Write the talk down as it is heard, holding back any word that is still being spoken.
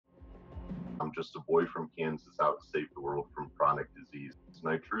I'm just a boy from Kansas out to save the world from chronic disease.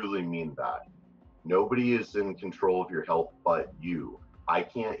 And I truly mean that. Nobody is in control of your health but you. I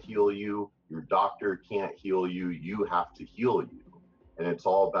can't heal you. Your doctor can't heal you. You have to heal you. And it's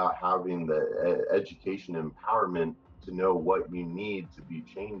all about having the education and empowerment to know what you need to be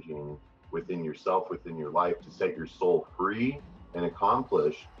changing within yourself, within your life, to set your soul free and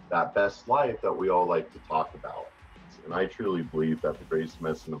accomplish that best life that we all like to talk about. And I truly believe that the greatest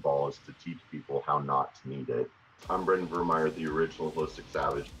medicine of all is to teach people how not to need it. I'm Brendan Vermeire, the original Holistic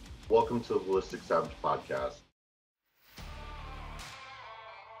Savage. Welcome to the Holistic Savage Podcast.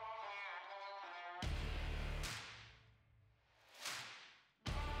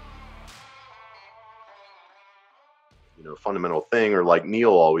 Fundamental thing, or like Neil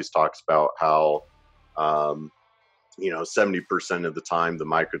always talks about how 70% of the time the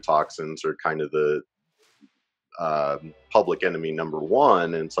microtoxins are kind of the public enemy number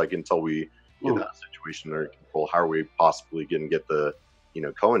one, and it's like until we get that situation under control, how are we possibly going to get the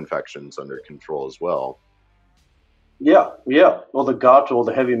co-infections under control as well? Yeah, or the gut, or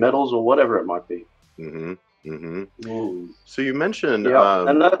the heavy metals, or whatever it might be. So you mentioned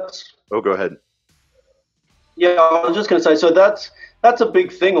and that's go ahead. Yeah, I was just going to say, so that's a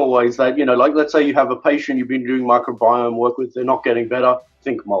big thing always, that, like let's say you have a patient you've been doing microbiome work with, they're not getting better,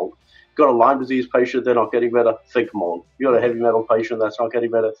 think mold. Got a Lyme disease patient, they're not getting better, think mold. You got a heavy metal patient that's not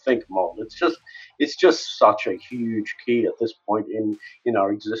getting better, think mold. It's just such a huge key at this point in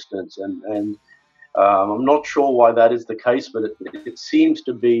our existence, and I'm not sure why that is the case, but it seems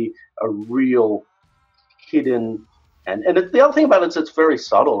to be a real hidden. And the other thing about it is it's very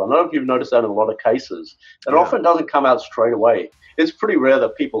subtle. I don't know if you've noticed that in a lot of cases. It often doesn't come out straight away. It's pretty rare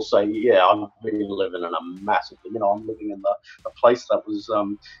that people say, yeah, I'm living in a massive, I'm living in the place that was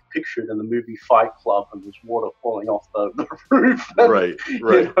pictured in the movie Fight Club, and there's water falling off the roof. And, right.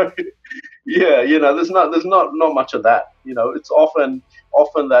 There's not much of that. It's often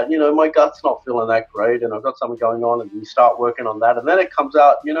that, my gut's not feeling that great and I've got something going on, and you start working on that. And then it comes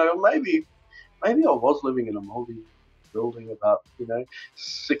out, maybe I was living in a moldy building about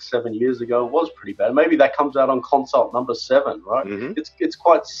 6-7 years ago. It was pretty bad. Maybe that comes out on consult number 7, right? It's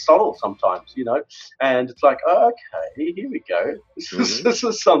quite subtle sometimes, and it's like, okay, here we go. This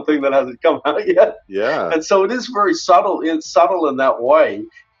is something that hasn't come out yet. And so it is very subtle. It's subtle in that way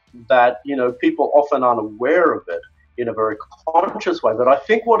that people often aren't aware of it in a very conscious way. But I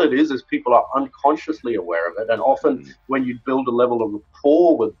think what it is people are unconsciously aware of it, and often when you build a level of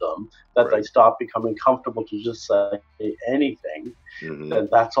rapport with them that they start becoming comfortable to just say anything, then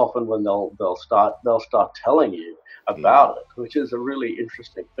that's often when they'll start telling you about it, which is a really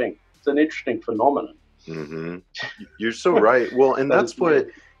interesting thing. It's an interesting phenomenon. You're so right. Well, and that's what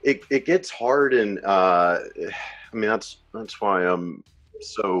it gets hard, and that's why I'm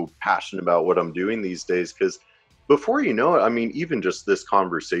so passionate about what I'm doing these days, because before you know it, even just this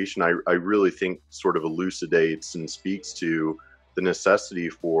conversation, I really think sort of elucidates and speaks to the necessity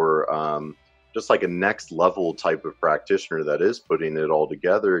for just like a next level type of practitioner that is putting it all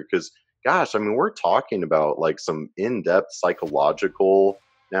together. Because, gosh, we're talking about like some in-depth psychological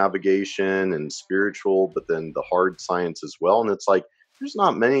navigation and spiritual, but then the hard science as well. And it's like, there's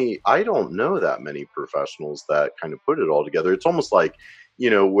not many, I don't know that many professionals that kind of put it all together. It's almost like,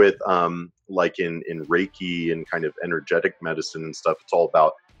 with like in Reiki and kind of energetic medicine and stuff, it's all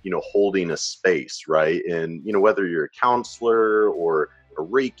about, holding a space, right? And, whether you're a counselor or a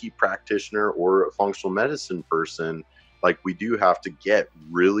Reiki practitioner or a functional medicine person, like we do have to get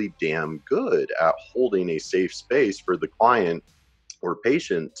really damn good at holding a safe space for the client or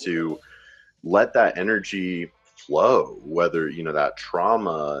patient to let that energy flow, whether, that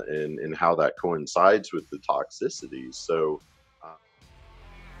trauma and how that coincides with the toxicities. So